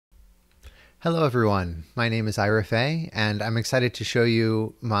Hello everyone, my name is Ira Fay, and I'm excited to show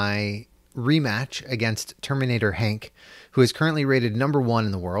you my rematch against Terminator Hank, who is currently rated #1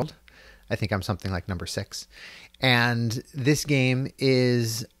 in the world. I think I'm something like #6. And this game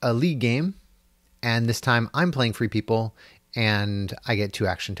is a league game, and this time I'm playing Free People, and I get 2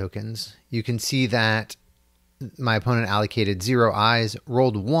 action tokens. You can see that my opponent allocated 0 eyes,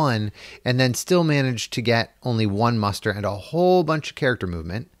 rolled 1, and then still managed to get only 1 muster and a whole bunch of character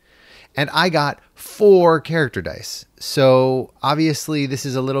movement. And I got 4 character dice. So obviously this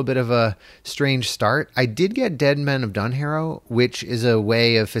is a little bit of a strange start. I did get Dead Men of Dunharrow, which is a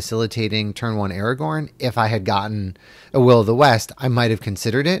way of facilitating turn 1 Aragorn. If I had gotten a Will of the West, I might have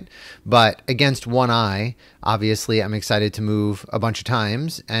considered it. But against 1 eye, obviously I'm excited to move a bunch of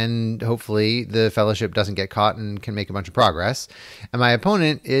times, and hopefully the Fellowship doesn't get caught and can make a bunch of progress. And my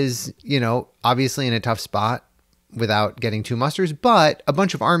opponent is, obviously in a tough spot without getting 2 musters, but a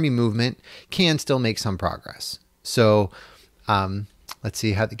bunch of army movement can still make some progress. So let's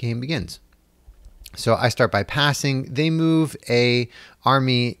see how the game begins. So I start by passing. They move a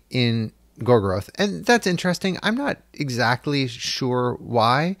army in Gorgoroth, and that's interesting. I'm not exactly sure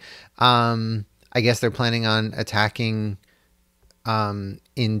why. I guess they're planning on attacking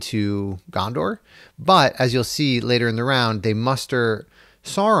into Gondor, but as you'll see later in the round, they muster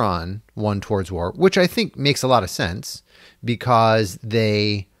Sauron 1 towards war, which I think makes a lot of sense because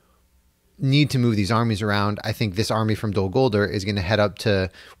they need to move these armies around. I think this army from Dol Guldur is going to head up to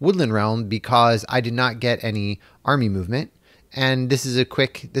Woodland Realm because I did not get any army movement, and this is a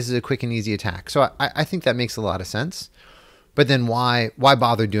quick and easy attack. So I think that makes a lot of sense. But then why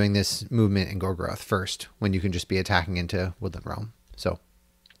bother doing this movement in Gorgoroth first when you can just be attacking into Woodland Realm? So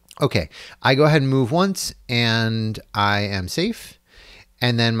okay, I go ahead and move once, and I am safe.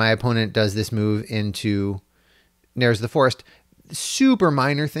 And then my opponent does this move into Nares of the Forest. Super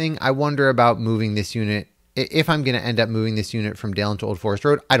minor thing. I wonder about moving this unit. If I'm going to end up moving this unit from Dale into Old Forest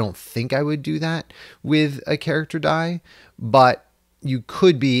Road, I don't think I would do that with a character die. But you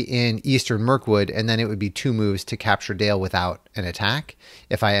could be in Eastern Mirkwood, and then it would be 2 moves to capture Dale without an attack.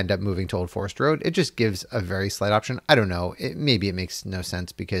 If I end up moving to Old Forest Road, it just gives a very slight option. I don't know. Maybe it makes no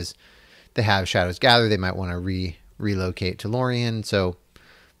sense because they have Shadows Gather. They might want to relocate to Lorien. So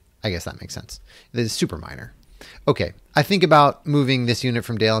I guess that makes sense. This is super minor. Okay, I think about moving this unit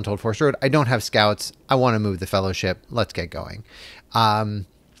from Dale into Old Forest Road. I don't have scouts. I want to move the Fellowship. Let's get going. My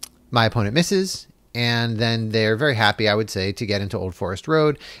opponent misses, and then they're very happy, I would say, to get into Old Forest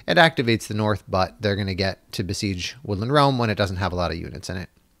Road. It activates the north, but they're going to get to besiege Woodland Realm when it doesn't have a lot of units in it.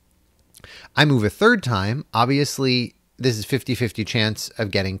 I move a 3rd time. Obviously, this is 50-50 chance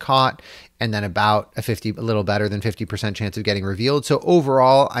of getting caught, and then about a little better than 50% chance of getting revealed. So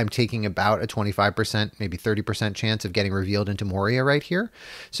overall, I'm taking about a 25%, maybe 30% chance of getting revealed into Moria right here.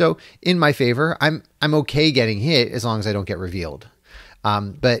 So in my favor, I'm okay getting hit as long as I don't get revealed.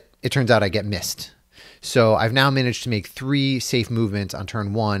 But it turns out I get missed. So I've now managed to make 3 safe movements on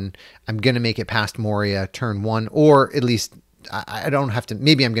turn 1. I'm going to make it past Moria turn 1, or at least I don't have to.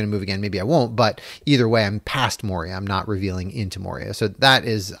 Maybe I'm going to move again. Maybe I won't. But either way, I'm past Moria. I'm not revealing into Moria. So that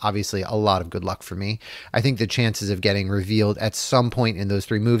is obviously a lot of good luck for me. I think the chances of getting revealed at some point in those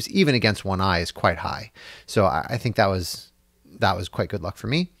 3 moves, even against 1 eye, is quite high. So I think that was quite good luck for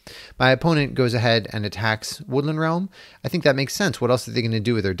me. My opponent goes ahead and attacks Woodland Realm. I think that makes sense. What else are they going to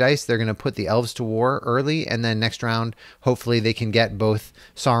do with their dice? They're going to put the elves to war early, and then next round, hopefully they can get both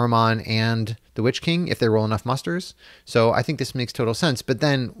Saruman and the Witch King if they roll enough musters. So I think this makes total sense. But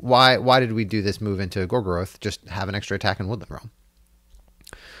then why did we do this move into Gorgoroth? Just have an extra attack in Woodland Realm.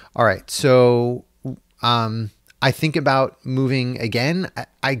 All right, so I think about moving again.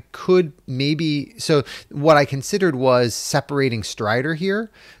 I could maybe... So what I considered was separating Strider here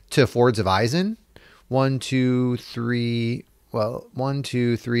to Fords of Isen. 1, 2, 3... Well, 1,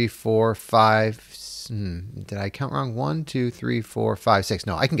 2, 3, 4, 5... Did I count wrong? 1, 2, 3, 4, 5, 6.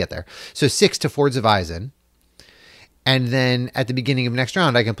 No, I can get there. So 6 to Fords of Isen. And then at the beginning of next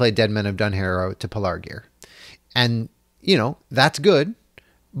round, I can play Dead Men of Dunharrow to Pelargir. And, that's good.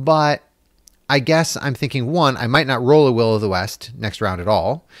 But I guess I'm thinking, 1, I might not roll a Will of the West next round at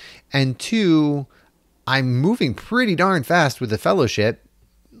all. And 2, I'm moving pretty darn fast with the Fellowship.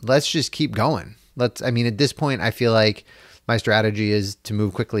 Let's just keep going. At this point, I feel like my strategy is to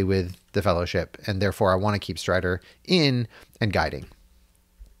move quickly with the Fellowship, and therefore I want to keep Strider in and guiding.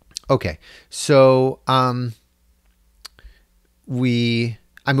 Okay, so I move a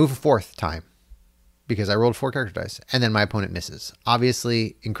 4th time because I rolled 4 character dice, and then my opponent misses.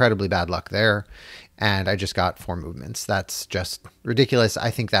 Obviously, incredibly bad luck there, and I just got 4 movements. That's just ridiculous.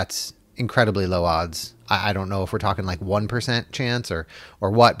 I think that's incredibly low odds. I don't know if we're talking like 1% chance or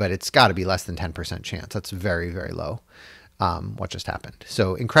what, but it's got to be less than 10% chance. That's very, very low. What just happened.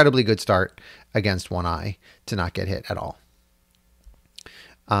 So incredibly good start against One Eye to not get hit at all.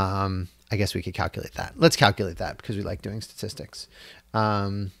 I guess we could calculate that. Let's calculate that because we like doing statistics.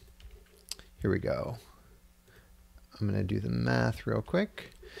 Here we go. I'm going to do the math real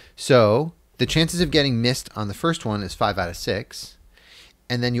quick. So the chances of getting missed on the first one is 5 out of 6.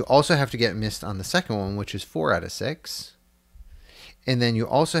 And then you also have to get missed on the second one, which is 4 out of 6. And then you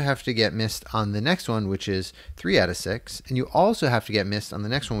also have to get missed on the next one, which is 3 out of 6. And you also have to get missed on the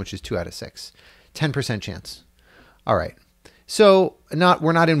next one, which is 2 out of 6. 10% chance. All right. So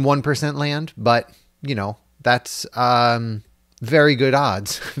we're not in 1% land, but you know, that's very good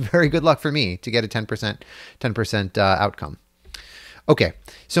odds. Very good luck for me to get a 10% outcome. Okay,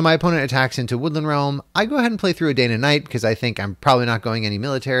 so my opponent attacks into Woodland Realm. I go ahead and play through a Day and a Night because I think I'm probably not going any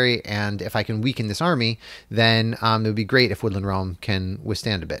military, and if I can weaken this army, then it would be great if Woodland Realm can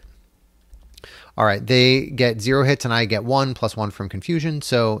withstand a bit. All right, they get 0 hits and I get 1 plus 1 from confusion,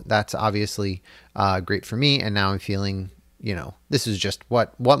 so that's obviously great for me. And now I'm feeling, you know, this is just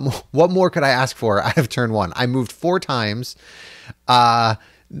what more could I ask for out of turn 1? I moved 4 times,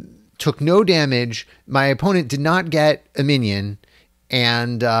 took no damage. My opponent did not get a minion.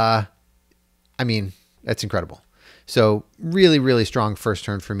 And, I mean, that's incredible. So really, really strong first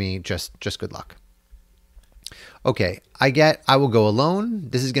turn for me. Just good luck. Okay. I will go alone.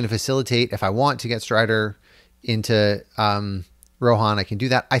 This is going to facilitate if I want to get Strider into, Rohan, I can do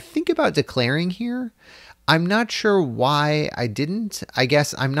that. I think about declaring here. I'm not sure why I didn't. I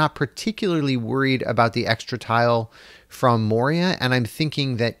guess I'm not particularly worried about the extra tile from Moria. And I'm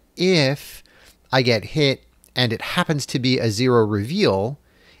thinking that if I get hit, and it happens to be a 0 reveal,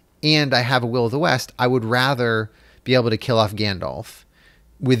 and I have a Will of the West, I would rather be able to kill off Gandalf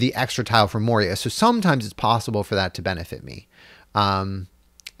with the extra tile from Moria. So sometimes it's possible for that to benefit me. And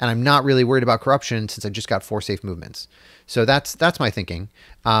I'm not really worried about corruption since I just got 4 safe movements. So that's my thinking.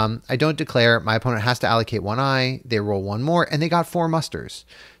 I don't declare. My opponent has to allocate 1 eye. They roll 1 more, and they got 4 musters.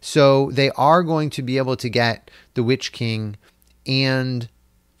 So they are going to be able to get the Witch King and...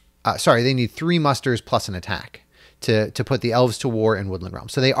 they need 3 musters plus an attack to put the elves to war in Woodland Realm.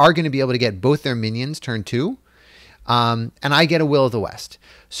 So they are going to be able to get both their minions turn 2. And I get a Will of the West.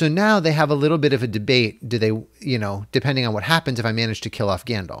 So now they have a little bit of a debate. Do they, you know, depending on what happens if I manage to kill off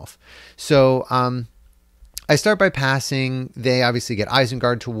Gandalf. So I start by passing. They obviously get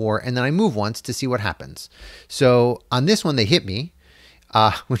Isengard to war. And then I move once to see what happens. So on this one, they hit me.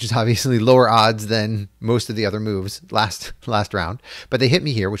 Which is obviously lower odds than most of the other moves last round. But they hit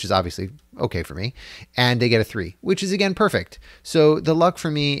me here, which is obviously okay for me. And they get a 3, which is, again, perfect. So the luck for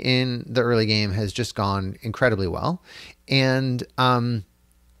me in the early game has just gone incredibly well. And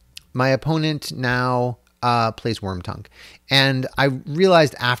my opponent now plays Wormtongue. And I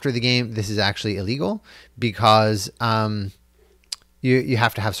realized after the game this is actually illegal because you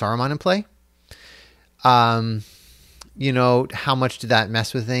have to have Saruman in play. You know, how much did that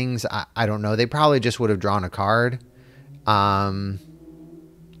mess with things? I don't know. They probably just would have drawn a card. Or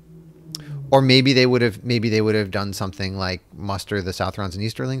maybe they would have done something like muster the Southrons and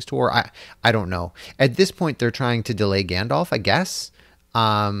Easterlings to war. I don't know. At this point, they're trying to delay Gandalf, I guess.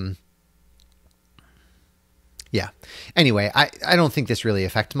 Yeah. Anyway, I don't think this really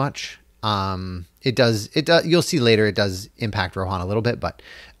affects much. It does. You'll see later it does impact Rohan a little bit, but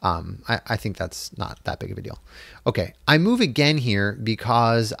I think that's not that big of a deal. Okay, I move again here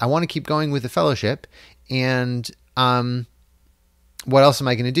because I want to keep going with the Fellowship, and what else am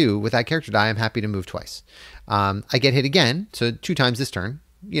I going to do with that character die? I'm happy to move twice. I get hit again, so 2 times this turn.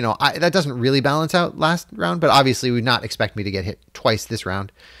 You know, that doesn't really balance out last round, but obviously would not expect me to get hit twice this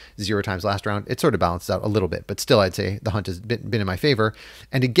round, 0 times last round. It sort of balances out a little bit, but still I'd say the hunt has been in my favor.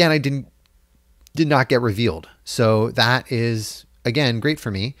 And again, I did not get revealed. So that is, again, great for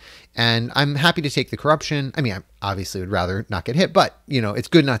me. And I'm happy to take the corruption. I mean, I obviously would rather not get hit, but, you know, it's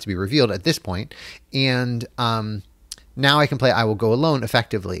good not to be revealed at this point. And now I can play I Will Go Alone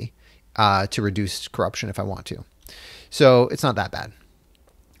effectively to reduce corruption if I want to. So it's not that bad.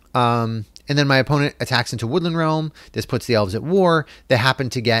 And then my opponent attacks into Woodland Realm. This puts the elves at war. They happen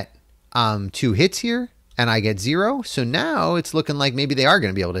to get 2 hits here, and I get 0. So now it's looking like maybe they are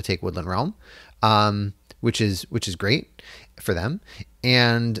going to be able to take Woodland Realm, which is great for them.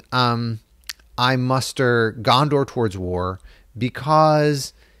 And I muster Gondor towards war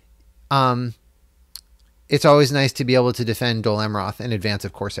because it's always nice to be able to defend Dol Amroth in advance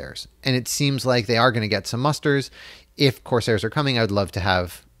of Corsairs. And it seems like they are going to get some musters. If Corsairs are coming, I would love to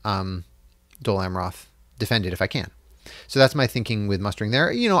have Dol Amroth defended if I can. So that's my thinking with mustering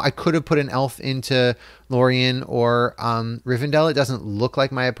there. You know, I could have put an elf into Lorien or Rivendell. It doesn't look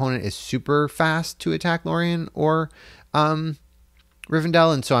like my opponent is super fast to attack Lorien or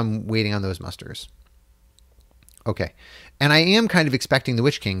Rivendell, and so I'm waiting on those musters. Okay, and I am kind of expecting the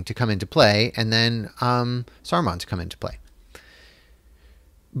Witch King to come into play, and then Saruman to come into play.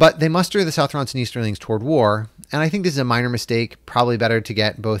 But they muster the Southrons and Easterlings toward war, and I think this is a minor mistake. Probably better to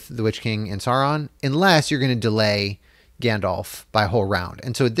get both the Witch King and Sauron, unless you're going to delay Gandalf by a whole round.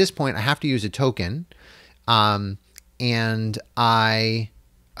 And so at this point, I have to use a token, and I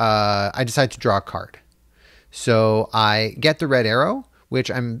decide to draw a card. So I get the red arrow,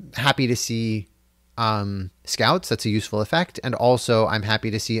 which I'm happy to see scouts. That's a useful effect. And also I'm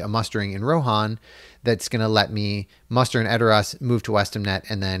happy to see a mustering in Rohan that's going to let me muster in Edoras, move to Westamnet,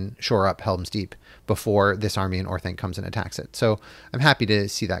 and then shore up Helm's Deep before this army in Orthanc comes and attacks it. So I'm happy to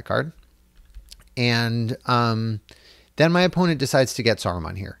see that card. And then my opponent decides to get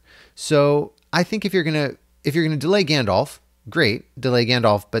Saruman here. So I think if you're gonna delay Gandalf, great, delay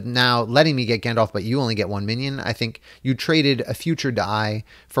Gandalf, but now letting me get Gandalf, but you only get one minion, I think you traded a future die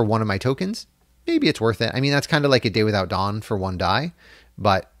for one of my tokens. Maybe it's worth it. I mean, that's kind of like a Day Without Dawn for one die,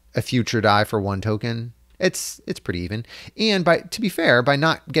 but a future die for one token, it's pretty even. And to be fair, by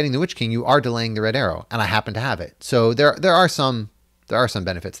not getting the Witch King, you are delaying the red arrow, and I happen to have it. So there are some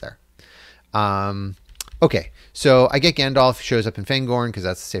benefits there. Okay, so I get Gandalf, shows up in Fangorn because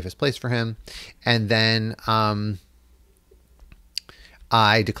that's the safest place for him, and then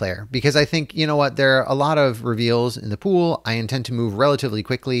I declare, because I think, you know what, there are a lot of reveals in the pool. I intend to move relatively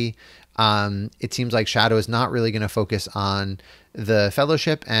quickly. It seems like Shadow is not really going to focus on the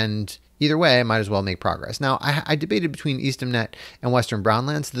Fellowship, and either way, I might as well make progress. Now, I debated between Eastamnet and Western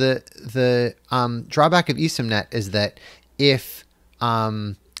Brownlands. The drawback of Eastamnet is that if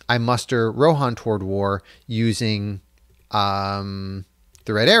I muster Rohan toward war using the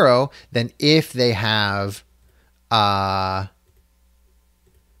red arrow, then if they have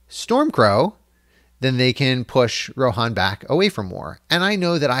Stormcrow, then they can push Rohan back away from war. And I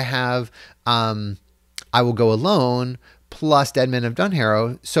know that I have I Will Go Alone plus Dead Men of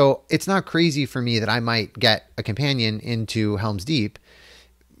Dunharrow, so it's not crazy for me that I might get a companion into Helm's Deep,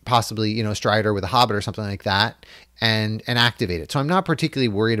 possibly, you know, Strider with a Hobbit or something like that, and activate it. So I'm not particularly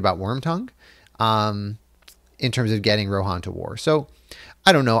worried about Wormtongue in terms of getting Rohan to war. So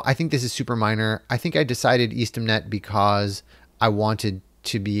I don't know. I think this is super minor. I think I decided Eastamnet because I wanted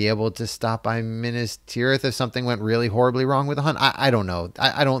to be able to stop by Minas Tirith if something went really horribly wrong with the hunt. I don't know.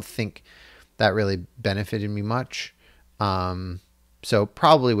 I don't think that really benefited me much. So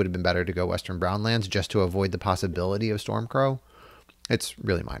probably would have been better to go Western Brownlands just to avoid the possibility of Stormcrow. It's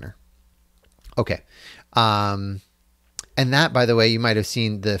really minor. Okay. And that, by the way, you might have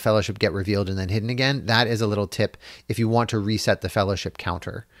seen the Fellowship get revealed and then hidden again. That is a little tip if you want to reset the Fellowship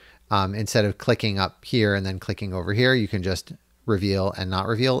counter. Instead of clicking up here and then clicking over here, you can just reveal and not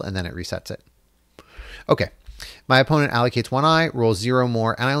reveal, and then it resets it. Okay. My opponent allocates one eye, rolls 0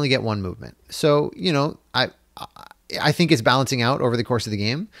 more, and I only get 1 movement. So, you know, I think it's balancing out over the course of the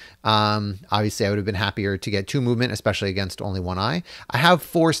game. Obviously, I would have been happier to get 2 movement, especially against only 1 eye. I have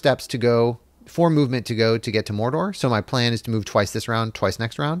 4 steps to go, 4 movement to go to get to Mordor. So my plan is to move twice this round, twice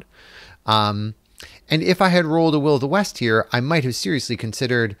next round. And if I had rolled a Will of the West here, I might have seriously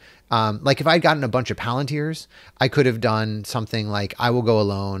considered, like if I'd gotten a bunch of Palantirs, I could have done something like I Will Go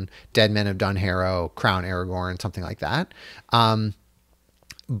Alone, Dead Men of Dunharrow, Crown Aragorn, something like that.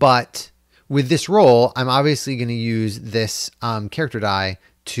 But with this roll, I'm obviously going to use this character die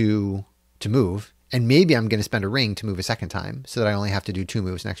to move. And maybe I'm going to spend a ring to move a second time so that I only have to do 2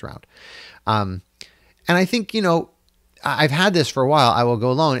 moves next round. And I think, you know, I've had this for a while. I Will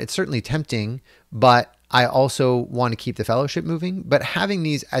Go Alone. It's certainly tempting, but I also want to keep the Fellowship moving. But having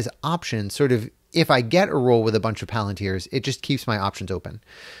these as options, sort of, if I get a roll with a bunch of Palantirs, it just keeps my options open.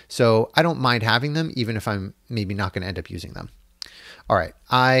 So I don't mind having them, even if I'm maybe not going to end up using them. All right,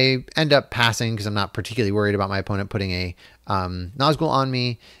 I end up passing because I'm not particularly worried about my opponent putting a Nazgul on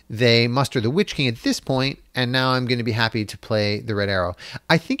me. They muster the Witch King at this point, and now I'm going to be happy to play the Red Arrow.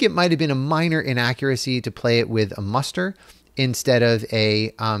 I think it might have been a minor inaccuracy to play it with a muster instead of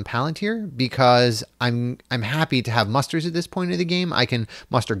a Palantir, because I'm happy to have musters at this point of the game. I can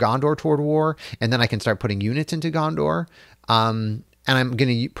muster Gondor toward war, and then I can start putting units into Gondor. And I'm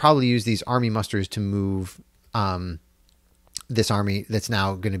going to probably use these army musters to move this army that's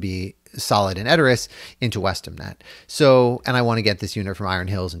now going to be solid in Edoras into Westamnet. So, and I want to get this unit from Iron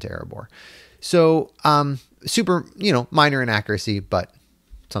Hills into Erebor. So, super, you know, minor inaccuracy, but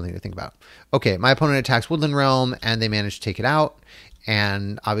something to think about. Okay, my opponent attacks Woodland Realm, and they manage to take it out.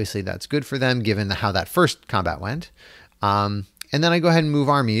 And obviously that's good for them given how that first combat went. And then I go ahead and move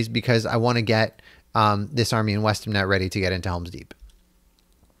armies because I want to get this army in Westernet ready to get into Helm's Deep.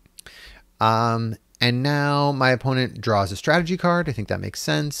 And now my opponent draws a strategy card. I think that makes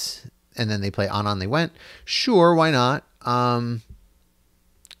sense. And then they play On They Went. Sure, why not?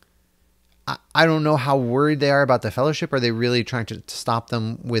 I don't know how worried they are about the Fellowship. Are they really trying to stop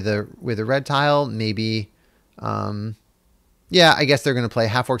them with a red tile? Maybe. Yeah, I guess they're going to play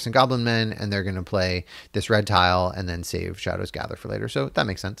Half Orcs and Goblin Men, and they're going to play this red tile and then save Shadows Gather for later. So that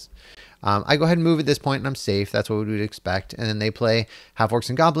makes sense. I go ahead and move at this point, and I'm safe. That's what we would expect. And then they play Half Orcs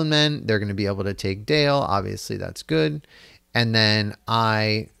and Goblin Men. They're going to be able to take Dale. Obviously, that's good. And then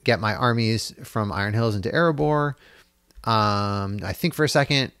I get my armies from Iron Hills into Erebor. I think for a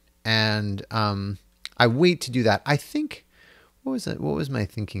second, and I wait to do that. I think, what was it? What was my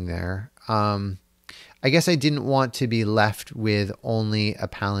thinking there? I guess I didn't want to be left with only a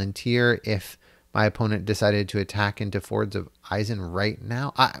Palantir if my opponent decided to attack into Fords of Eisen right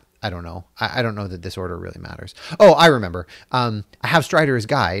now. I don't know. I don't know that this order really matters. Oh, I remember. I have Strider as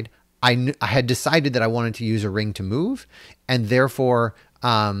guide. I had decided that I wanted to use a ring to move, and therefore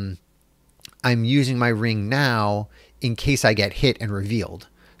I'm using my ring now in case I get hit and revealed,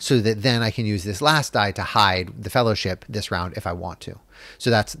 so that then I can use this last die to hide the Fellowship this round if I want to.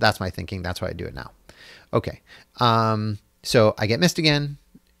 So that's my thinking. That's why I do it now. Okay. So I get missed again,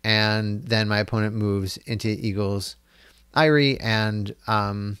 and then my opponent moves into Eagle's Eyrie and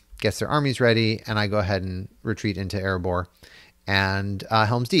gets their armies ready, and I go ahead and retreat into Erebor and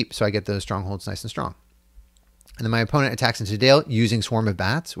Helm's Deep. So I get those strongholds nice and strong. And then my opponent attacks into Dale using Swarm of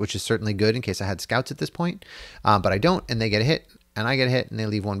Bats, which is certainly good in case I had scouts at this point. But I don't, and they get a hit, and I get a hit, and they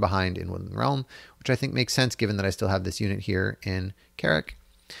leave one behind in Woodland Realm, which I think makes sense given that I still have this unit here in Carrick.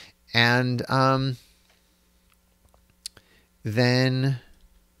 And then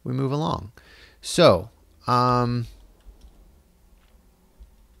we move along. So,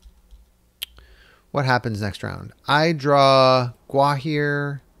 what happens next round? I draw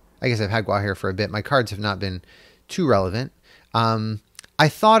Gwahir. I guess I've had Gwahir for a bit. My cards have not been too relevant. I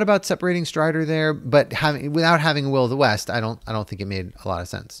thought about separating Strider there, but without having Will of the West, I don't think it made a lot of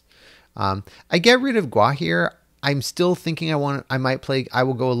sense. I get rid of Gwahir. I'm still thinking I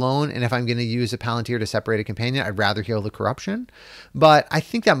will go alone, and if I'm going to use a Palantir to separate a companion, I'd rather heal the corruption. But I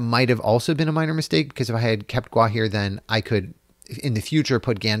think that might have also been a minor mistake, because if I had kept Gwahir, then I could in the future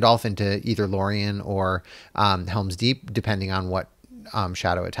put Gandalf into either Lorien or Helm's Deep, depending on what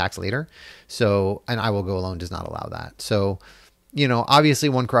shadow attacks later. So, and I will go alone does not allow that. So, obviously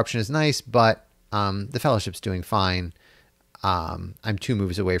one corruption is nice, but the Fellowship's doing fine. I'm 2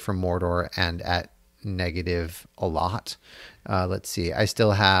 moves away from Mordor and at negative a lot. Let's see. I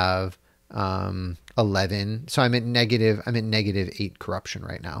still have 11. So I'm at negative 8 corruption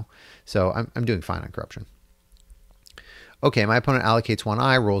right now. So I'm doing fine on corruption. Okay, my opponent allocates 1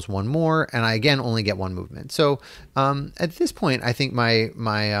 eye, rolls 1 more, and I again only get 1 movement. So at this point, I think my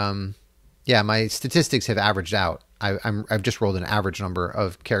statistics have averaged out. I've just rolled an average number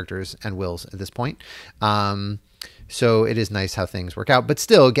of characters and wills at this point. So it is nice how things work out, but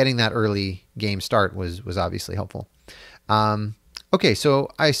still getting that early game start was obviously helpful. Okay, so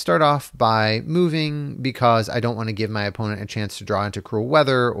I start off by moving because I don't want to give my opponent a chance to draw into Cruel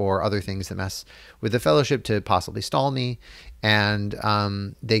Weather or other things that mess with the Fellowship to possibly stall me. And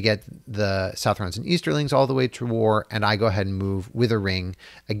they get the Southrons and Easterlings all the way to war, and I go ahead and move with a ring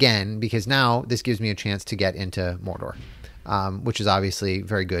again because now this gives me a chance to get into Mordor, which is obviously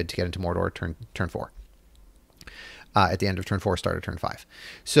very good to get into Mordor turn 4. At the end of turn 4, start of turn 5.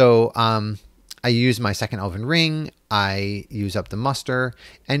 So I use my second Elven Ring. I use up the muster,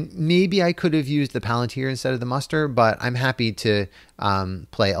 and maybe I could have used the Palantir instead of the muster, but I'm happy to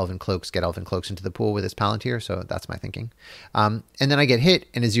play Elven Cloaks, get Elven Cloaks into the pool with this Palantir, so that's my thinking. And then I get hit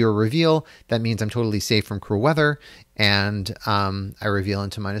and a 0 reveal. That means I'm totally safe from Cruel Weather, and I reveal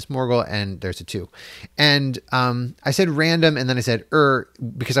into minus Morgul, and there's a 2. And I said random, and then I said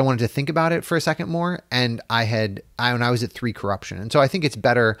because I wanted to think about it for a second more, and I was at 3 corruption. And so I think it's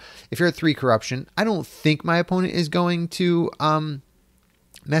better if you're at 3 corruption. I don't think my opponent is going to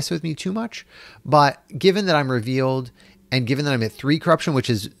mess with me too much, but given that I'm revealed and given that I'm at 3 corruption, which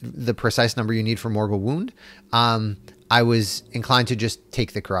is the precise number you need for Morgul Wound, I was inclined to just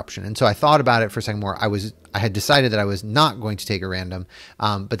take the corruption. And so I thought about it for a second more. I had decided that I was not going to take a random,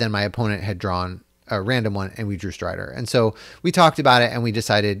 but then my opponent had drawn a random one and we drew Strider. And so we talked about it and we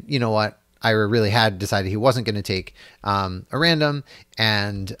decided, you know what? Ira really had decided he wasn't going to take a random,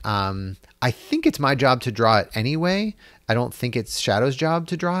 and I think it's my job to draw it anyway. I don't think it's Shadow's job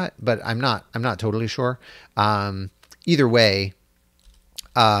to draw it, but I'm not totally sure. Either way,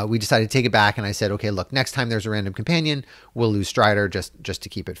 we decided to take it back, and I said, okay, look, next time there's a random companion, we'll lose Strider just to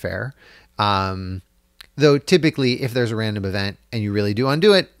keep it fair. Though typically, if there's a random event and you really do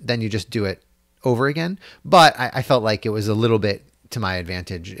undo it, then you just do it over again. But I felt like it was a little bit to my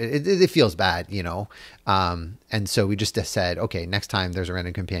advantage. It feels bad, you know. And so we just said, okay, next time there's a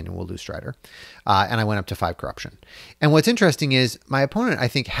random companion, we'll lose Strider. And I went up to 5 corruption. And what's interesting is my opponent, I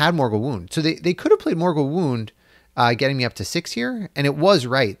think, had Morgul Wound. So they could have played Morgul Wound, getting me up to 6 here. And it was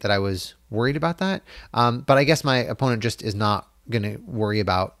right that I was worried about that. But I guess my opponent just is not going to worry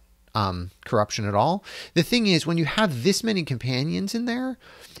about corruption at all. The thing is, when you have this many companions in there,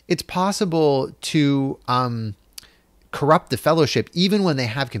 it's possible to corrupt the Fellowship even when they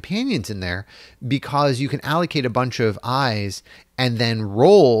have companions in there, because you can allocate a bunch of eyes and then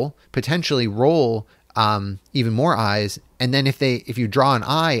potentially roll even more eyes. And then if you draw an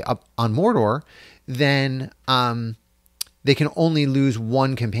eye up on Mordor, then they can only lose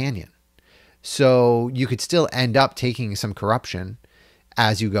 1 companion. So you could still end up taking some corruption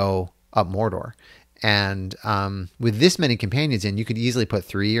as you go up Mordor. And with this many companions in, you could easily put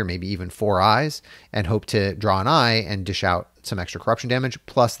 3 or maybe even 4 eyes and hope to draw an eye and dish out some extra corruption damage.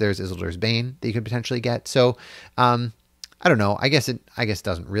 Plus there's Isildur's Bane that you could potentially get. So I don't know. I guess it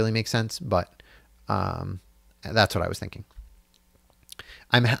doesn't really make sense, but that's what I was thinking.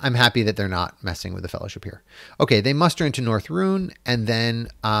 I'm happy that they're not messing with the Fellowship here. Okay, they muster into North Rune, and then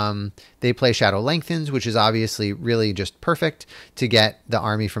they play Shadow Lengthens, which is obviously really just perfect to get the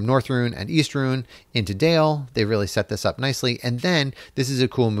army from North Rune and East Rune into Dale. They really set this up nicely. And then, this is a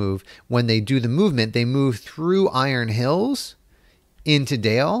cool move, when they do the movement, they move through Iron Hills into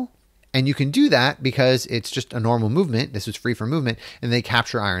Dale. And you can do that because it's just a normal movement. This was free for movement, and they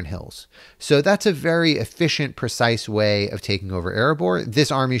capture Iron Hills. So that's a very efficient, precise way of taking over Erebor.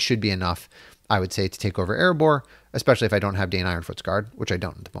 This army should be enough, I would say, to take over Erebor, especially if I don't have Dane Ironfoot's Guard, which I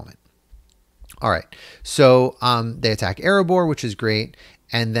don't at the moment. All right, so they attack Erebor, which is great.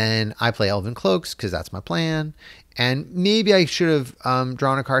 And then I play Elven Cloaks because that's my plan. And maybe I should have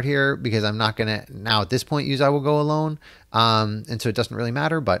drawn a card here because I'm not going to now at this point use I Will Go Alone. And so it doesn't really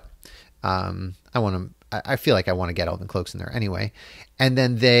matter, but I feel like I want to get Elven Cloaks in there anyway. And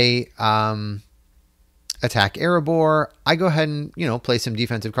then they attack Erebor. I go ahead and, play some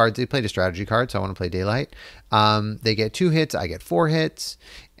defensive cards. They played a strategy card, so I want to play Daylight. They get 2 hits. I get 4 hits.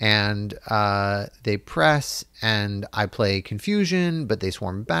 And they press, and I play Confusion, but they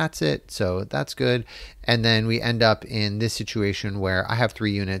swarm bats it, so that's good. And then we end up in this situation where I have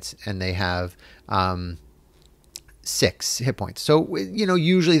 3 units, and they have 6 hit points. So,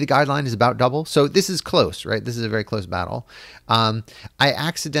 usually the guideline is about double. So this is close, right? This is a very close battle. I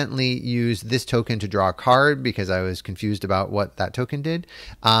accidentally used this token to draw a card because I was confused about what that token did.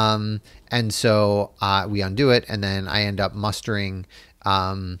 And so we undo it, and then I end up mustering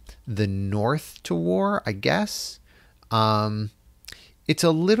the North to war, I guess. It's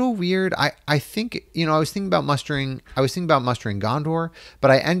a little weird. I think, I was thinking about mustering Gondor, but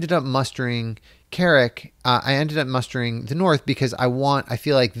I ended up mustering Carrick. I ended up mustering the North because I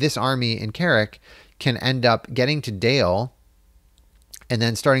feel like this army in Carrick can end up getting to Dale and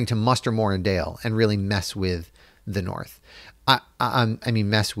then starting to muster more in Dale and really mess with the North. I mean,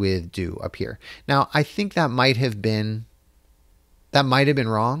 mess with Dew up here. Now, I think that might have been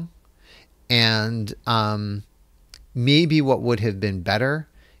wrong. And maybe what would have been better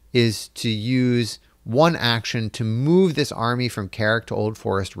is to use one action to move this army from Carrick to Old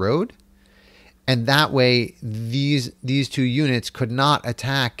Forest Road. And that way, these 2 units could not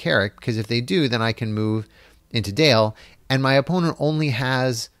attack Carrick, because if they do, then I can move into Dale. And my opponent only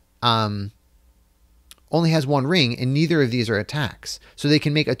has 1 ring, and neither of these are attacks. So they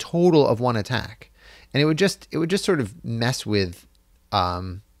can make a total of 1 attack. And it would just sort of mess with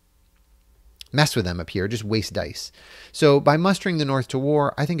them up here, just waste dice. So by mustering the North to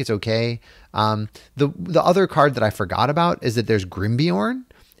war, I think it's okay. The other card that I forgot about is that there's Grimbeorn.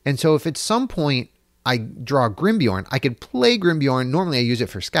 And so if at some point I draw Grimbeorn, I could play Grimbeorn. Normally I use it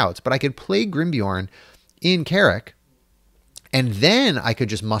for scouts, but I could play Grimbeorn in Carrick, and then I could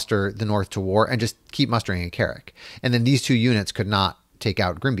just muster the North to war and just keep mustering in Carrick. And then these 2 units could not take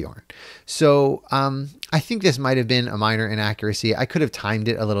out Grimbeorn. So I think this might have been a minor inaccuracy. I could have timed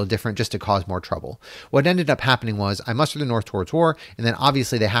it a little different just to cause more trouble. What ended up happening was I mustered the North towards war, and then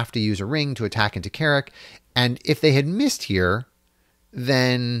obviously they have to use a ring to attack into Carrick. And if they had missed here,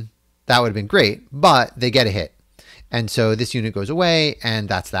 then that would have been great, but they get a hit. And so this unit goes away, and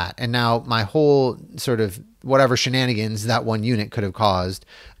that's that. And now my whole sort of whatever shenanigans that one unit could have caused,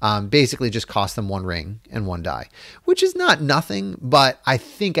 basically just cost them 1 ring and 1 die, which is not nothing, but I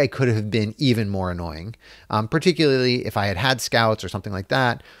think I could have been even more annoying, particularly if I had had scouts or something like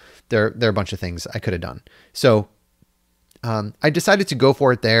that. There are a bunch of things I could have done. So I decided to go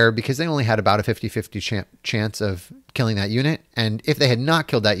for it there because they only had about a 50-50 chance of killing that unit. And if they had not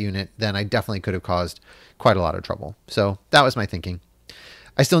killed that unit, then I definitely could have caused quite a lot of trouble. So that was my thinking.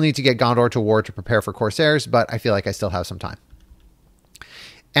 I still need to get Gondor to war to prepare for Corsairs, but I feel like I still have some time.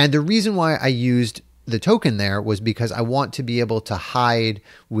 And the reason why I used the token there was because I want to be able to hide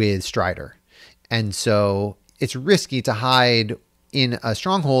with Strider. And so it's risky to hide in a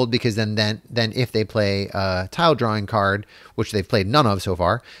stronghold because then if they play a tile drawing card, which they've played none of so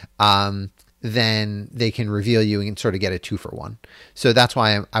far, then they can reveal you and sort of get a 2-for-1. So that's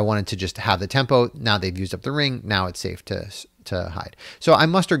why I wanted to just have the tempo. Now they've used up the ring. Now it's safe to hide. So I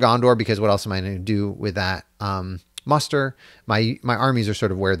muster Gondor because what else am I going to do with that muster? My armies are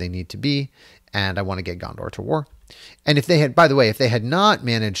sort of where they need to be, and I want to get Gondor to war. And if they had, by the way, if they had not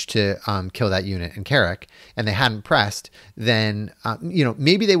managed to kill that unit in Carrick and they hadn't pressed, then,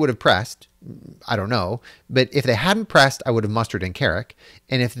 maybe they would have pressed. I don't know. But if they hadn't pressed, I would have mustered in Carrick.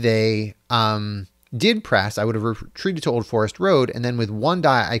 And if they did press, I would have retreated to Old Forest Road. And then with 1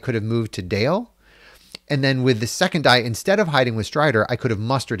 die, I could have moved to Dale. And then with the 2nd die, instead of hiding with Strider, I could have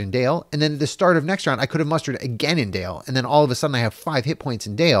mustered in Dale. And then at the start of next round, I could have mustered again in Dale. And then all of a sudden I have 5 hit points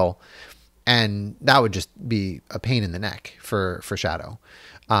in Dale. And that would just be a pain in the neck for Shadow.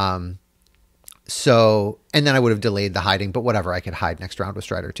 And then I would have delayed the hiding, but whatever, I could hide next round with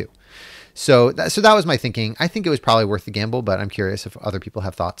Strider too. So that was my thinking. I think it was probably worth the gamble, but I'm curious if other people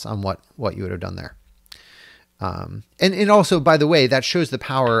have thoughts on what you would have done there. And also, by the way, that shows the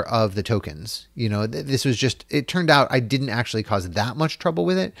power of the tokens. This was just, it turned out I didn't actually cause that much trouble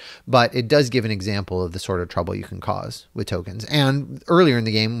with it, but it does give an example of the sort of trouble you can cause with tokens. And earlier in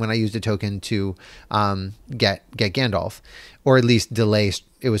the game, when I used a token to get Gandalf, or at least delay,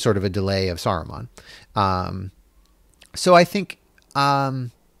 it was sort of a delay of Saruman. So I think,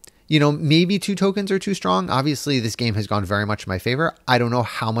 maybe 2 tokens are too strong. Obviously, this game has gone very much in my favor. I don't know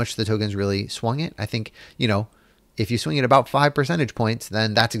how much the tokens really swung it. I think, if you swing it about 5 percentage points,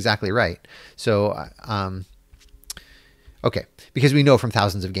 then that's exactly right. So, okay. Because we know from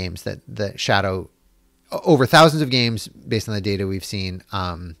thousands of games that Shadow, over thousands of games, based on the data we've seen,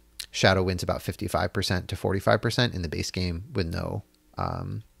 Shadow wins about 55% to 45% in the base game with no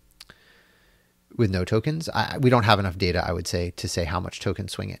tokens. We don't have enough data, I would say, to say how much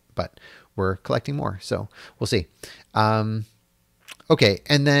tokens swing it, but we're collecting more, so we'll see. Okay,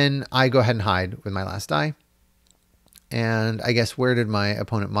 and then I go ahead and hide with my last die. And I guess, where did my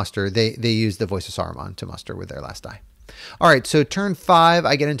opponent muster? They used the Voice of Saruman to muster with their last die. All right, so turn 5,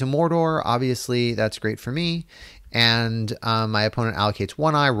 I get into Mordor. Obviously, that's great for me. And my opponent allocates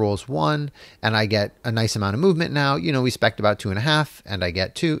 1 eye, rolls 1, and I get a nice amount of movement now. We spec'd about 2.5, and I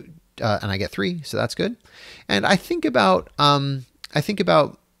get 2. And I get 3, so that's good. And I think about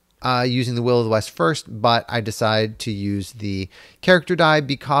using the Will of the West first, but I decide to use the character die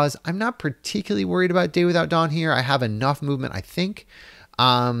because I'm not particularly worried about Day Without Dawn here. I have enough movement, I think.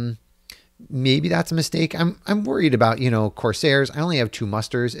 Maybe that's a mistake. I'm worried about, Corsairs. I only have 2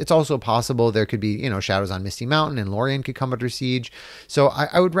 musters. It's also possible there could be, Shadows on Misty Mountain and Lorien could come under siege. So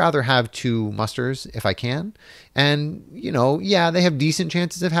I would rather have 2 musters if I can. And, yeah, they have decent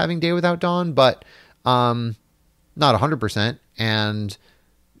chances of having Day Without Dawn, but not 100%. And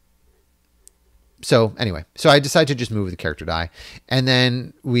so anyway, I decide to just move the character die. And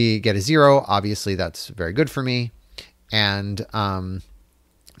then we get a 0. Obviously, that's very good for me. And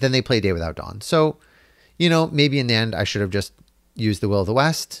then they play Day Without Dawn. So, maybe in the end, I should have just used the Will of the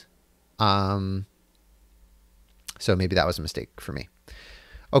West. So maybe that was a mistake for me.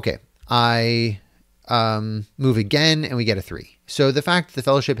 Okay, I move again, and we get a 3. So the fact that the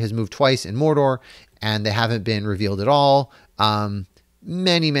Fellowship has moved twice in Mordor, and they haven't been revealed at all,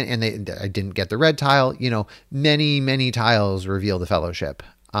 many, and I didn't get the red tile, many tiles reveal the Fellowship.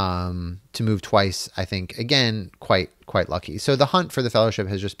 To move twice, I think, again, quite lucky. So the hunt for the Fellowship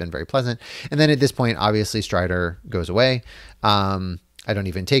has just been very pleasant. And then at this point, obviously, Strider goes away. I don't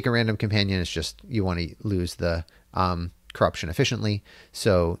even take a random companion. It's just you want to lose the corruption efficiently.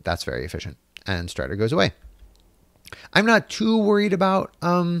 So that's very efficient. And Strider goes away. I'm not too worried about,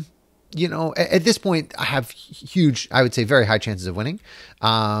 at this point, I have huge, I would say very high chances of winning.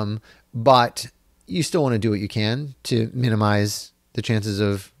 But you still want to do what you can to minimize the chances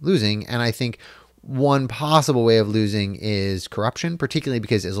of losing. And I think one possible way of losing is corruption, particularly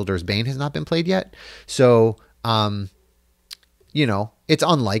because Isildur's Bane has not been played yet. So, It's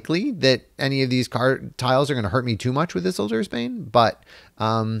unlikely that any of these card tiles are going to hurt me too much with Isildur's Bane, but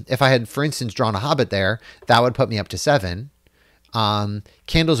if I had, for instance, drawn a Hobbit there, that would put me up to 7.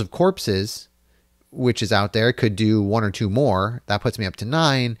 Candles of Corpses, which is out there, could do 1 or 2 more. That puts me up to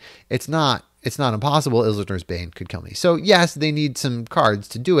 9. It's not impossible. Isildur's Bane could kill me. So yes, they need some cards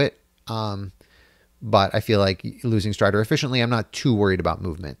to do it. But I feel like losing Strider efficiently, I'm not too worried about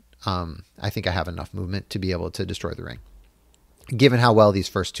movement. I think I have enough movement to be able to destroy the ring, given how well these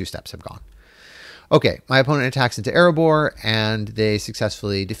first 2 steps have gone. Okay, my opponent attacks into Erebor, and they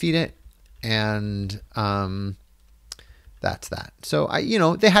successfully defeat it, and that's that. So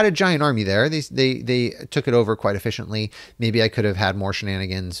they had a giant army there. They took it over quite efficiently. Maybe I could have had more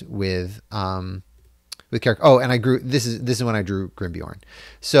shenanigans with character. Oh, and I grew. This is when I drew Grimbjorn.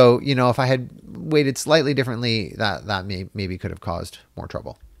 So if I had waited slightly differently, that maybe could have caused more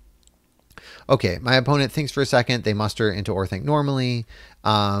trouble. Okay, my opponent thinks for a second. They muster into Orthanc normally,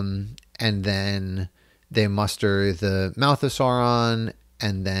 and then they muster the Mouth of Sauron,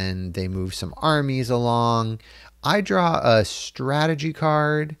 and then they move some armies along. I draw a strategy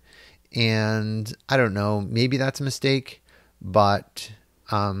card, and I don't know, maybe that's a mistake, but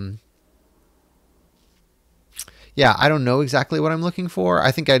yeah, I don't know exactly what I'm looking for.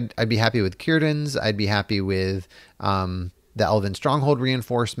 I think I'd be happy with Círdan's. I'd be happy with the Elven Stronghold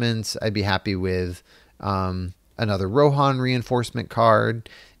reinforcements. I'd be happy with another Rohan reinforcement card,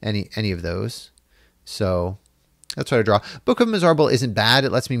 any of those. So that's what I draw. Book of Mizarble isn't bad.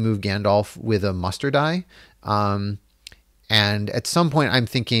 It lets me move Gandalf with a muster die. And at some point I'm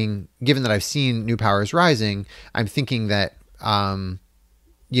thinking, given that I've seen New Powers Rising, I'm thinking that,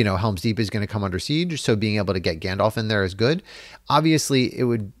 Helm's Deep is going to come under siege. So being able to get Gandalf in there is good. Obviously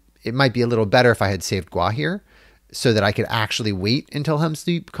it might be a little better if I had saved Gwahir so that I could actually wait until Helm's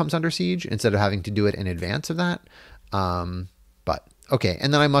Deep comes under siege instead of having to do it in advance of that. But okay.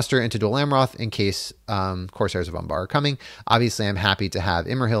 And then I muster into Dol Amroth in case Corsairs of Umbar are coming. Obviously, I'm happy to have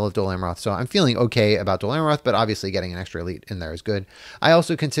Imrahil of Dol Amroth, so I'm feeling okay about Dol Amroth, but obviously getting an extra elite in there is good. I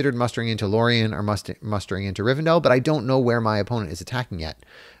also considered mustering into Lorien or mustering into Rivendell, but I don't know where my opponent is attacking yet.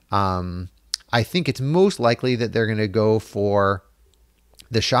 I think it's most likely that they're going to go for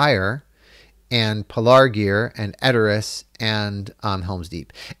the Shire and Pelargir and Edoras and Helm's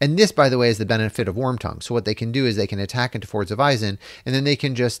Deep. And this, by the way, is the benefit of Wormtongue. So what they can do is they can attack into Fords of Isen, and then they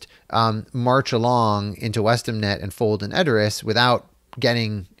can just march along into Westamnet and fold in Edoras without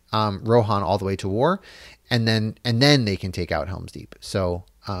getting Rohan all the way to war, and then they can take out Helm's Deep. So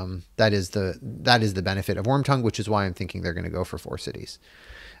that is the benefit of Wormtongue, which is why I'm thinking they're going to go for 4 cities.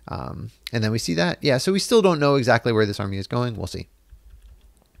 And then we see that. Yeah, so we still don't know exactly where this army is going. We'll see.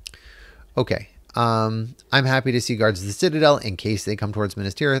 Okay. I'm happy to see Guards of the Citadel in case they come towards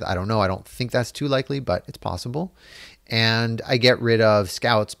Minas Tirith. I don't know. I don't think that's too likely, but it's possible. And I get rid of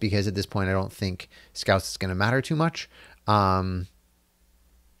Scouts because at this point I don't think Scouts is going to matter too much. Yeah.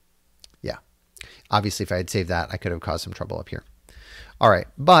 Obviously, if I had saved that, I could have caused some trouble up here. All right,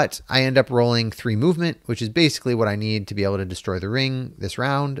 but I end up rolling 3 movement, which is basically what I need to be able to destroy the ring this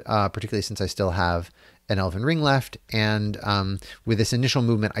round, particularly since I still have an Elven Ring left. And with this initial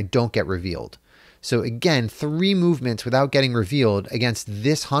movement, I don't get revealed. So again, 3 movements without getting revealed against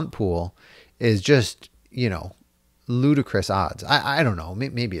this hunt pool is just, ludicrous odds. I don't know.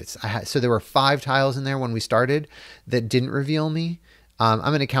 Maybe it's... So there were 5 tiles in there when we started that didn't reveal me. I'm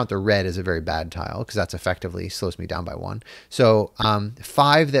going to count the red as a very bad tile because that's effectively slows me down by 1. So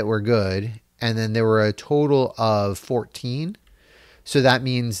 5 that were good, and then there were a total of 14. So that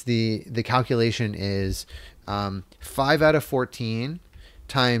means the calculation is 5 out of 14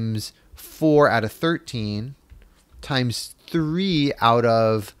 times 4 out of 13 times 3 out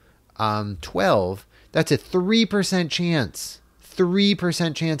of 12. That's a 3% chance.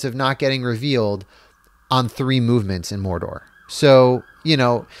 3% chance of not getting revealed on 3 movements in Mordor. So,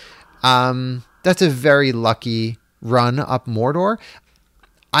 that's a very lucky run up Mordor.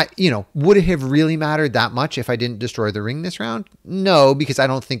 Would it have really mattered that much if I didn't destroy the ring this round? No, because I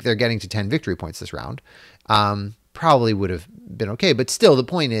don't think they're getting to 10 victory points this round. Probably would have been okay, but still the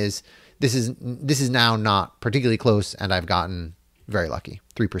point is this is now not particularly close, and I've gotten very lucky.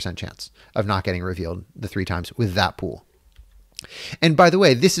 3% chance of not getting revealed the 3 times with that pool. And by the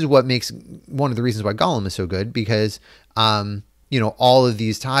way, this is what makes one of the reasons why Gollum is so good, because all of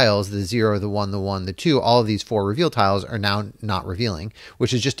these tiles, the 0, the 1, the 1, the 2, all of these 4 reveal tiles are now not revealing,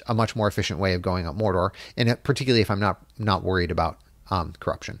 which is just a much more efficient way of going up Mordor, and particularly if I'm not worried about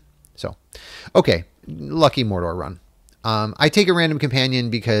corruption. So, okay, lucky Mordor run. I take a random companion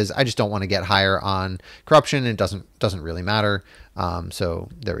because I just don't want to get higher on corruption. It doesn't really matter. So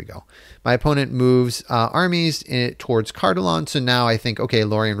there we go. My opponent moves armies towards Cardalon. So now I think, okay,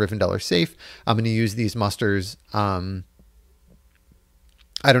 Lorien, Rivendell are safe. I'm going to use these musters.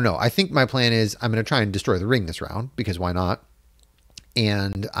 I don't know. I think my plan is I'm going to try and destroy the ring this round because why not?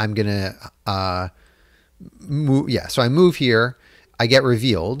 And I'm going to move. Yeah, so I move here. I get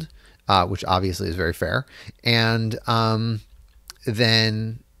revealed, which obviously is very fair. And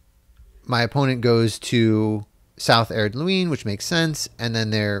then my opponent goes to South Ered Luin, which makes sense. And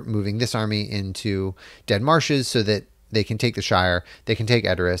then they're moving this army into Dead Marshes so that they can take the Shire, they can take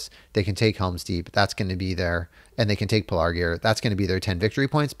Edoras, they can take Helm's Deep. That's going to be their, and they can take Pelargir. That's going to be their 10 victory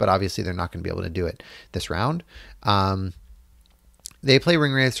points, but obviously they're not going to be able to do it this round. They play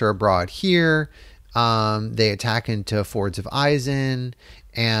Ringwraiths or Abroad here. They attack into Fords of Eisen.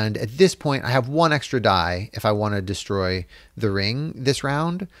 And at this point, I have one extra die if I want to destroy the ring this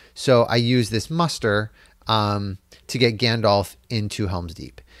round. So I use this muster to get Gandalf into Helm's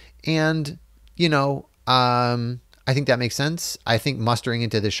Deep. And, you know, I think that makes sense. I think mustering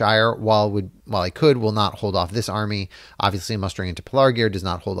into the Shire, while I could, will not hold off this army. Obviously, mustering into Pelargir does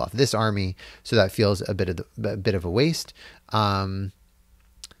not hold off this army, so that feels a bit of a waste. So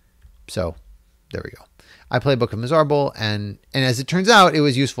there we go. I play Book of Mizarble, and as it turns out, it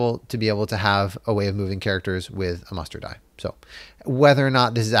was useful to be able to have a way of moving characters with a muster die. So whether or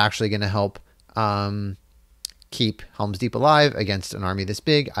not this is actually going to help keep Helm's Deep alive against an army this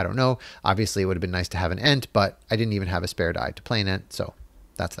big, I don't know. Obviously, it would have been nice to have an Ent, but I didn't even have a spare die to play an Ent, so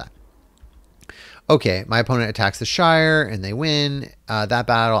that's that. Okay, my opponent attacks the Shire, and they win that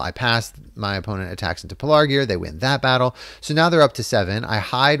battle. I pass. My opponent attacks into Pelargir. They win that battle. So now they're up to 7. I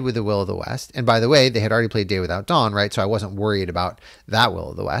hide with the Will of the West. And by the way, they had already played Day Without Dawn, right? So I wasn't worried about that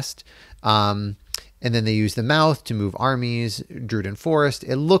Will of the West. And then they use the Mouth to move armies, Druiden Forest.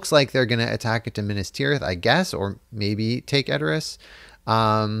 It looks like they're going to attack into Minas Tirith, I guess, or maybe take Edoras.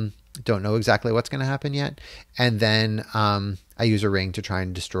 Don't know exactly what's going to happen yet. And then I use a ring to try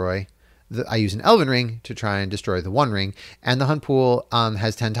and destroy. I use an Elven Ring to try and destroy the One Ring. And the Hunt Pool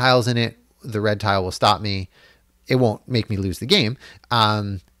has 10 tiles in it. The red tile will stop me. It won't make me lose the game.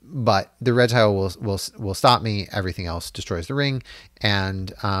 But the red tile will stop me. Everything else destroys the ring.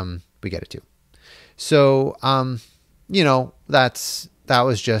 And we get it too. So, you know, that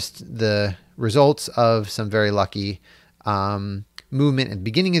was just the results of some very lucky movement at the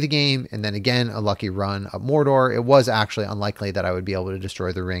beginning of the game, and then again a lucky run up Mordor. It was actually unlikely that I would be able to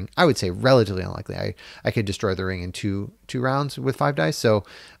destroy the ring. I would say relatively unlikely. I could destroy the ring in two rounds with 5 dice. So,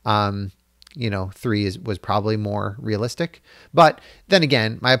 you know, 3 was probably more realistic. But then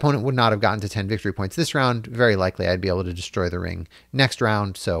again, my opponent would not have gotten to 10 victory points this round. Very likely I'd be able to destroy the ring next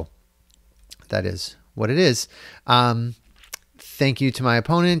round. So that is what it is. Thank you to my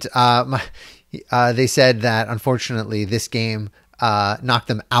opponent. They said that unfortunately this game knocked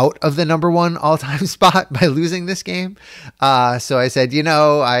them out of the #1 all-time spot by losing this game. So I said, you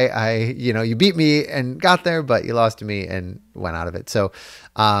know, you beat me and got there, but you lost to me and went out of it. So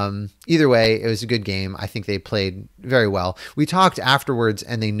either way, it was a good game. I think they played very well. We talked afterwards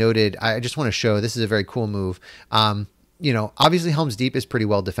and they noted, I just want to show, this is a very cool move. You know, obviously Helm's Deep is pretty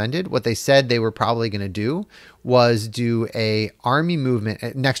well defended. What they said they were probably going to do was do a army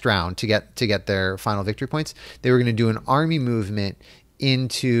movement next round to get their final victory points. They were going to do an army movement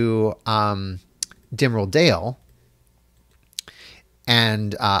into Dimril Dale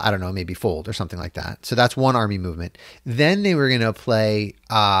and I don't know, maybe Fold or something like that. So that's one army movement. Then they were going to play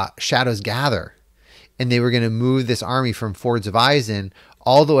Shadows Gather, and they were going to move this army from Fords of Eisen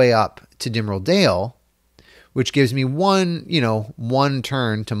all the way up to Dimril Dale, which gives me one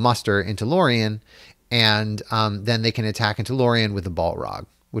turn to muster into Lorien, and then they can attack into Lorien with the Balrog,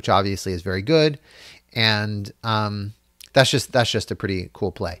 which obviously is very good, and that's just a pretty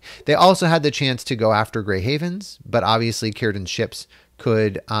cool play. They also had the chance to go after Grey Havens, but obviously Círdan's ships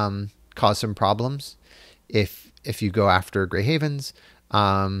could cause some problems if you go after Grey Havens,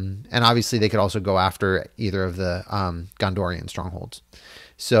 and obviously they could also go after either of the Gondorian strongholds.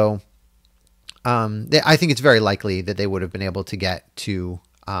 So I think it's very likely that they would have been able to get to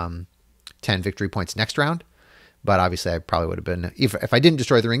 10 victory points next round. But obviously I probably would have been, if I didn't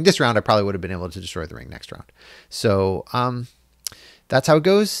destroy the ring this round, I probably would have been able to destroy the ring next round. So that's how it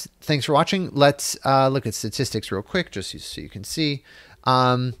goes. Thanks for watching. Let's look at statistics real quick, just so you can see.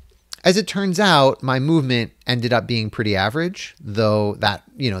 As it turns out, my movement ended up being pretty average, though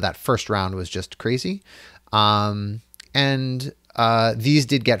that first round was just crazy. And these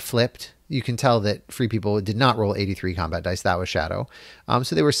did get flipped. you can tell that Free People did not roll 83 combat dice. That was Shadow.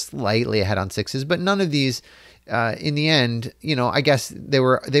 So they were slightly ahead on 6s, but none of these, in the end, I guess they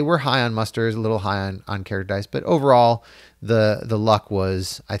were high on musters, a little high on character dice, but overall, the luck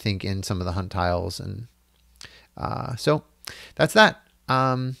was, I think, in some of the hunt tiles, and so that's that.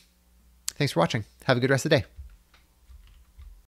 Thanks for watching. Have a good rest of the day.